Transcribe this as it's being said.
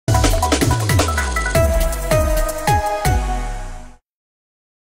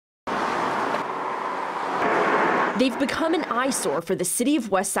They've become an eyesore for the city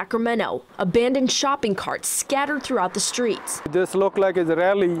of West Sacramento. Abandoned shopping carts scattered throughout the streets. This looks like it's a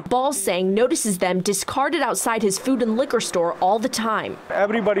rally. Balsang notices them discarded outside his food and liquor store all the time.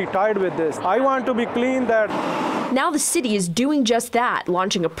 Everybody tired with this. I want to be clean that. Now the city is doing just that,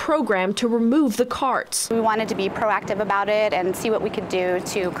 launching a program to remove the carts. We wanted to be proactive about it and see what we could do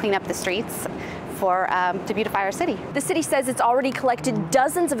to clean up the streets to beautify our city. The city says it's already collected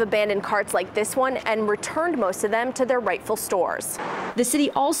dozens of abandoned carts like this one and returned most of them to their rightful stores. The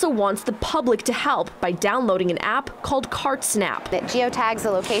city also wants the public to help by downloading an app called Cart Snap. It geotags the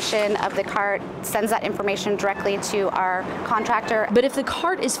location of the cart, sends that information directly to our contractor. But if the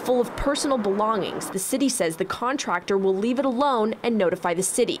cart is full of personal belongings, the city says the contractor will leave it alone and notify the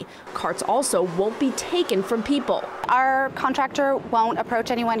city. Carts also won't be taken from people. Our contractor won't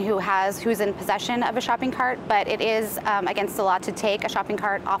approach anyone who's in possession of a shopping cart, but it is against the law to take a shopping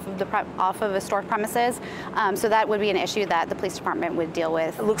cart off of a store premises. So that would be an issue that the police department would deal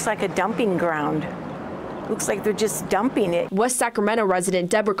with. It looks like a dumping ground. Looks like they're just dumping it. West Sacramento resident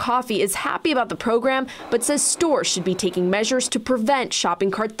Deborah Coffey is happy about the program, but says stores should be taking measures to prevent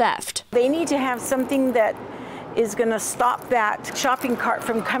shopping cart theft. They need to have something that is going to stop that shopping cart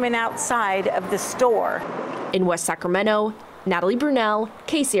from coming outside of the store. In West Sacramento, Natalie Brunel,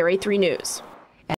 KCRA 3 News.